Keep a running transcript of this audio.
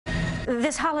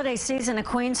This holiday season, a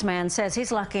Queens man says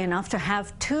he's lucky enough to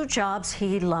have two jobs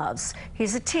he loves.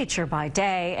 He's a teacher by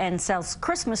day and sells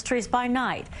Christmas trees by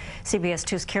night. CBS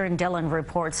 2's Kiran Dhillon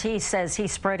reports he says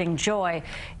he's spreading joy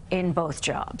in both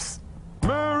jobs.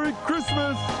 Merry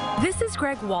Christmas! This is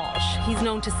Greg Walsh. He's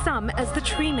known to some as the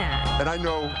Tree Man. And I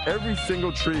know every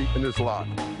single tree in this lot.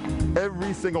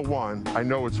 Every single one, I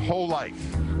know its whole life.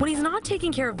 When he's not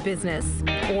taking care of business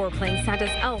or playing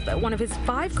Santa's elf at one of his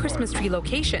 5 Christmas tree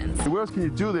locations. Where else can you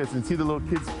do this and see the little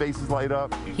kids' faces light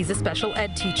up? He's a special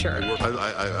ed teacher.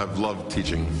 I've loved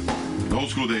teaching. The whole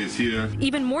school day is here.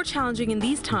 Even more challenging in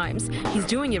these times, he's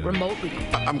doing it remotely.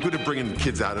 I'm good at bringing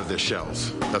kids out of their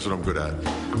shells. That's what I'm good at.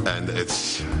 And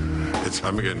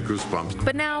I'm getting goosebumps.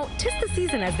 But now, 'tis the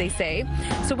season, as they say.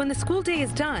 So when the school day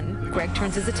is done, Greg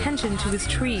turns his attention to his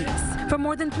trees. For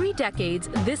more than 3 decades,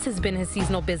 this has been his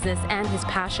seasonal business and his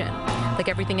passion. Like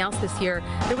everything else this year,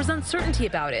 there was uncertainty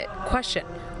about it. Question,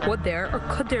 would there or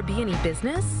could there be any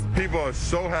business? People are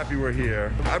so happy we're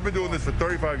here. I've been doing this for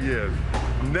 35 years.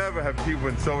 Never have people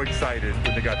been so excited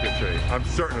when they got their tree. I'm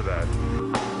certain of that.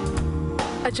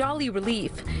 A jolly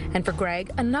relief. And for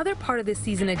Greg, another part of this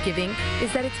season of giving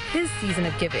is that it's his season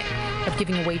of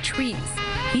giving away trees.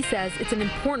 He says it's an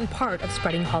important part of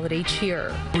spreading holiday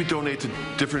cheer. We donate to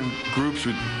different groups.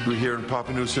 We're here in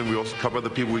Papenhusen. We also cover other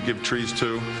people we give trees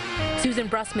to. Susan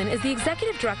Brussman is the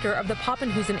executive director of the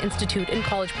Papenhusen Institute in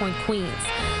College Point, Queens,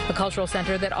 a cultural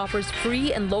center that offers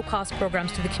free and low-cost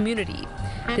programs to the community.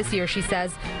 This year, she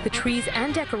says, the trees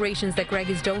and decorations that Greg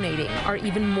is donating are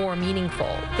even more meaningful.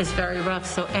 It's very rough,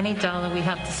 so any dollar we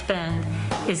have to spend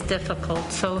is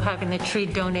difficult. So having a tree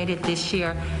donated this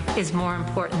year is more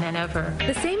important than ever.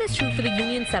 The same is true for the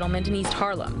Union Settlement in East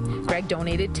Harlem. Greg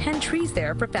donated 10 trees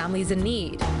there for families in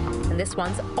need. And this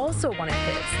one's also one of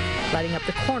his, lighting up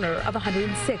the corner of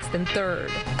 106th and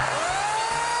 3rd.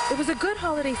 It was a good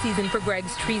holiday season for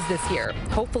Greg's trees this year,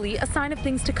 hopefully a sign of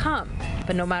things to come.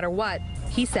 But no matter what,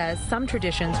 he says some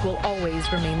traditions will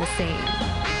always remain the same.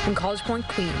 In College Point,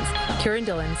 Queens, Kiran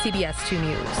Dhillon, CBS 2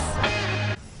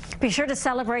 News. Be sure to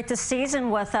celebrate the season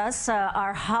with us.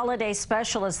 Our holiday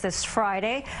special is this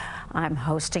Friday. I'm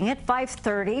hosting it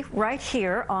 5:30 right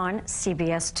here on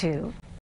CBS 2.